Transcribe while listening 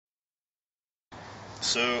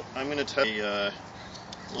So I'm going to test a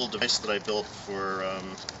little device that I built for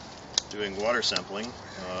doing water sampling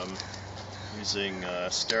using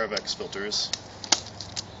Sterivex filters.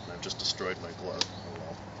 And I've just destroyed my glove.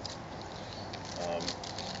 Oh well.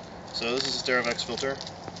 So this is a Sterivex filter.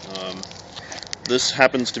 This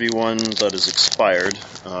happens to be one that is expired.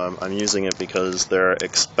 I'm using it because they're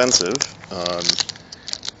expensive.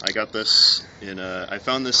 I got this I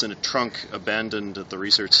found this in a trunk abandoned at the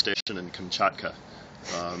research station in Kamchatka.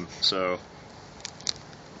 So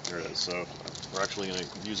there it is. So we're actually going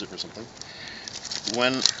to use it for something.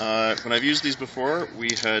 When I've used these before, we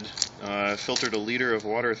had filtered a liter of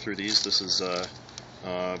water through these. This is a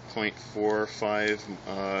 0.45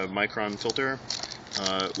 micron filter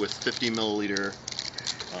with 50 milliliter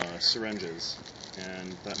syringes,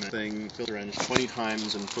 and that meant filter syringe 20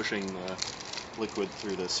 times and pushing the liquid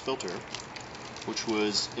through this filter, which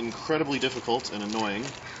was incredibly difficult and annoying.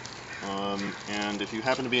 And if you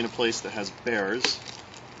happen to be in a place that has bears,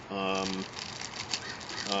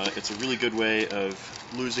 it's a really good way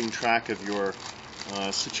of losing track of your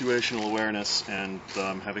situational awareness and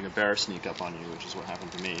having a bear sneak up on you, which is what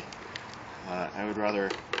happened to me. I would rather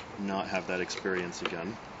not have that experience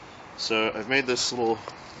again. So I've made this little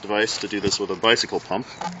device to do this with a bicycle pump.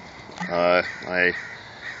 I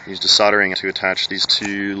used a soldering to attach these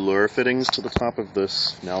two lure fittings to the top of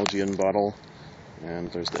this Nalgene bottle,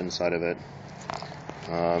 and there's the inside of it.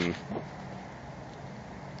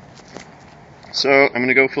 So I'm going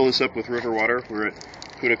to go fill this up with river water. We're at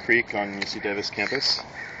Puda Creek on UC Davis campus.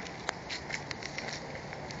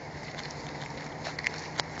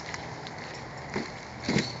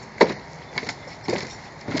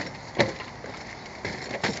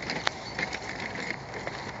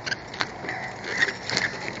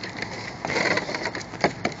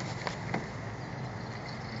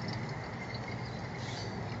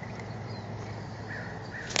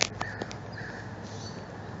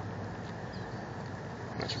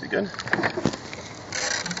 That should be good.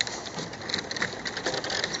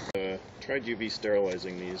 Tried UV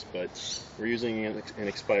sterilizing these, but we're using an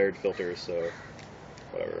expired filter, so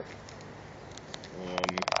whatever.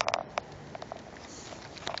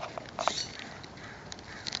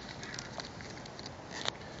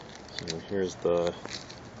 So here's the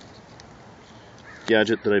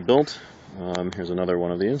gadget that I built. Here's another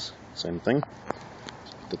one of these, same thing.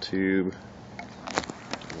 Put the tube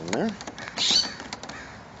in there.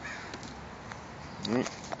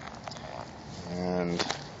 And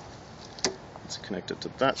it's connected to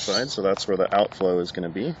that side, so that's where the outflow is going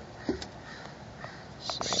to be.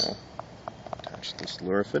 So attach this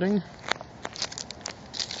lure fitting,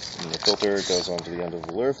 and the filter goes onto the end of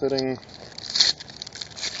the lure fitting.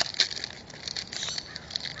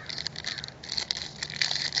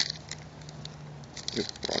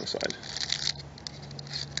 Oops, wrong side.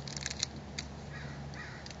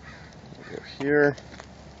 I'll go here.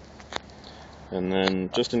 And then,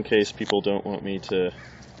 just in case people don't want me to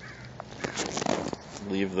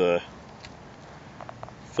leave the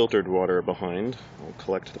filtered water behind, I'll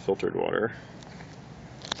collect the filtered water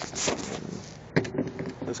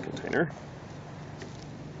in this container.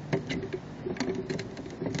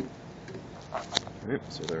 Alright,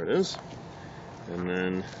 so there it is. And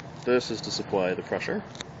then this is to supply the pressure.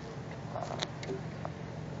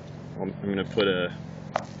 I'm going to put a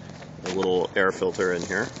little air filter in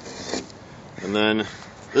here. And then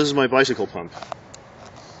this is my bicycle pump.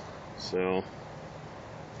 So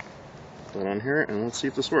put that on here and let's see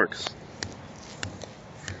if this works.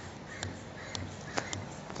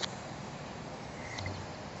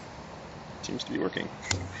 Seems to be working.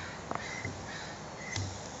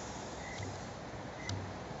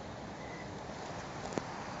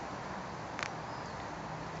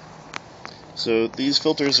 So these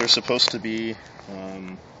filters are supposed to be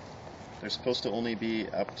they're supposed to only be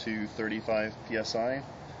up to 35 psi.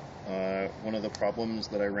 One of the problems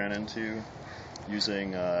that I ran into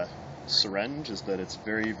using a syringe is that it's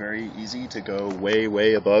very, very easy to go way,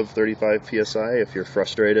 way above 35 psi if you're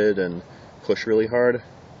frustrated and push really hard.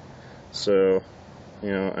 So,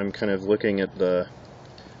 I'm kind of looking at if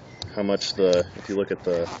you look at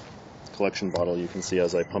the collection bottle, you can see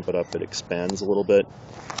as I pump it up, it expands a little bit.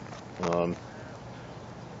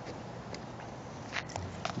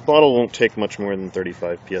 The bottle won't take much more than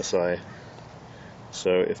 35 psi,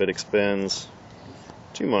 so if it expands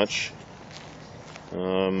too much,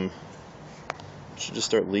 it should just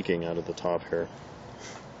start leaking out of the top here.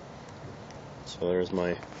 So there's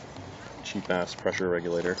my cheap-ass pressure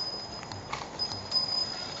regulator.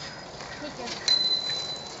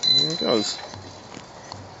 There it goes.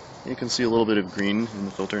 You can see a little bit of green in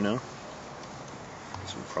the filter now.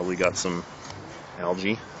 So we've probably got some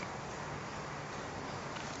algae.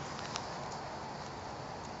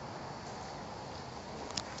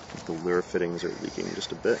 The lure fittings are leaking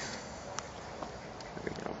just a bit. There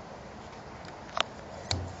we go.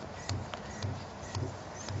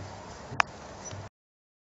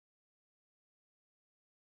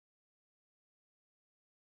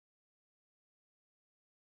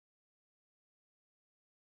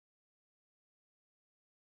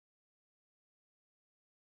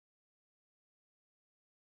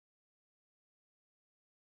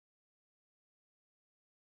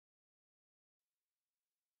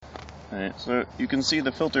 Alright, so you can see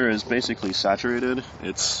the filter is basically saturated.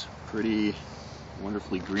 It's pretty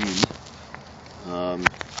wonderfully green.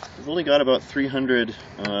 We've only got about 300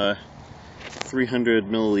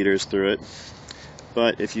 milliliters through it,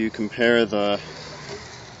 but if you compare the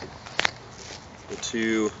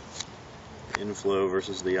two, inflow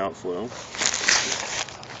versus the outflow, you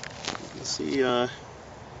can see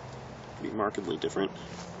pretty markedly different.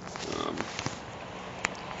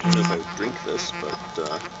 I don't know if I would drink this, but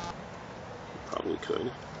probably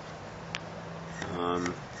could.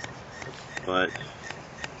 But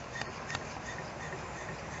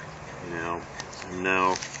you know, I'm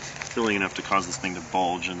now filling enough to cause this thing to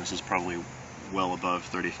bulge, and this is probably well above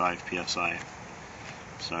 35 psi.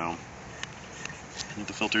 So I think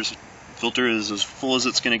the filter is as full as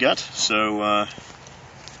it's going to get. So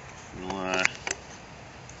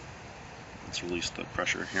let's release the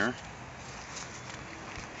pressure here.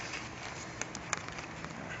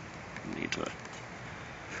 Need to. There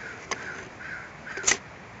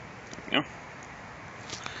we go.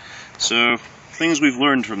 So things we've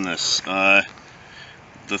learned from this.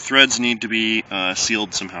 The threads need to be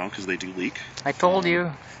sealed somehow because they do leak. I told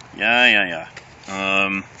you. Yeah.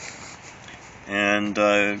 And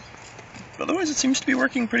otherwise it seems to be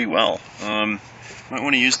working pretty well. Might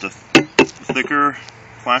want to use the thicker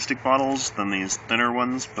plastic bottles than these thinner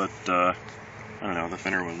ones, but I don't know, the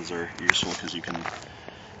thinner ones are useful because you can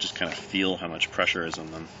just kind of feel how much pressure is on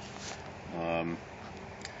them.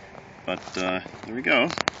 There we go.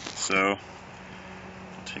 So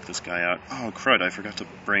I'll take this guy out. Oh crud, I forgot to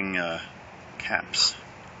bring caps.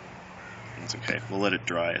 That's okay, we'll let it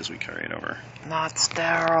dry as we carry it over. Not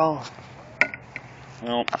sterile.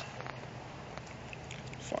 Well,